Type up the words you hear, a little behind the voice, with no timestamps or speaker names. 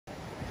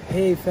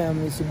Hey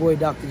family, it's your boy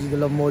Dr. G, the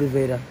Love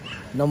Motivator,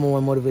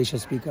 #1 motivation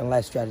speaker and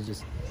life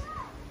strategist.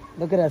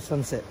 Look at that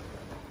sunset.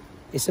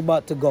 It's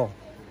about to go.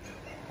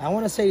 I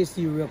want to say this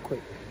to you real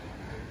quick.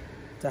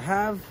 To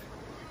have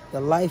the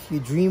life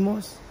you dream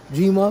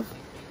of,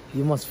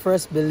 you must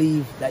first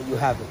believe that you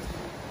have it.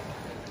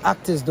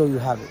 Act as though you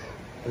have it.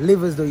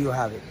 Live as though you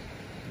have it.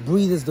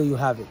 Breathe as though you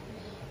have it.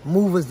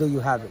 Move as though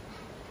you have it.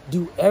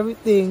 Do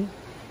everything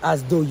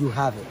as though you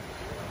have it.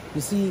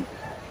 You see,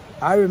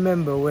 I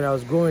remember when I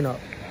was growing up,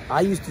 I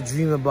used to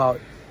dream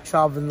about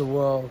traveling the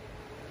world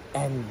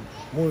and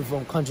moving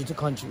from country to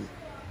country.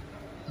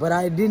 But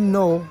I didn't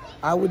know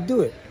I would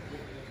do it.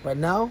 But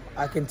now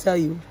I can tell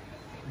you,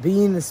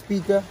 being a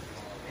speaker,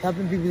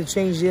 helping people to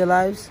change their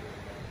lives,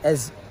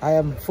 as I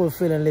am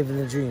fulfilling living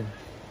the dream.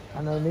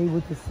 And I'm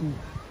able to see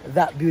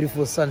that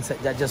beautiful sunset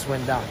that just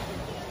went down.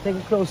 Take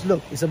a close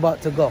look. It's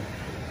about to go.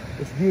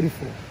 It's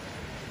beautiful.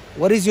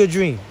 What is your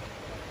dream?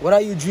 What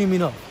are you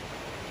dreaming of?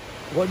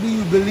 What do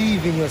you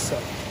believe in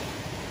yourself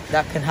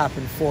that can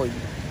happen for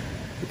you?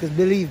 Because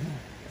believe me,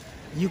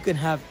 you can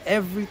have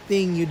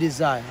everything you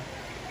desire,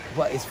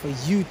 but it's for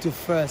you to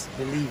first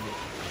believe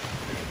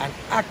it and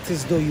act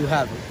as though you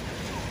have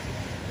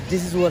it.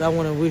 This is what I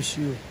want to wish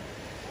you,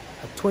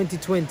 a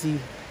 2020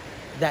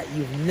 that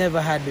you've never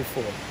had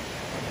before.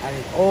 And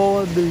it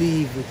all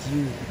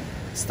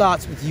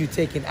starts with you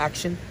taking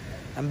action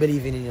and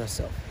believing in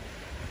yourself.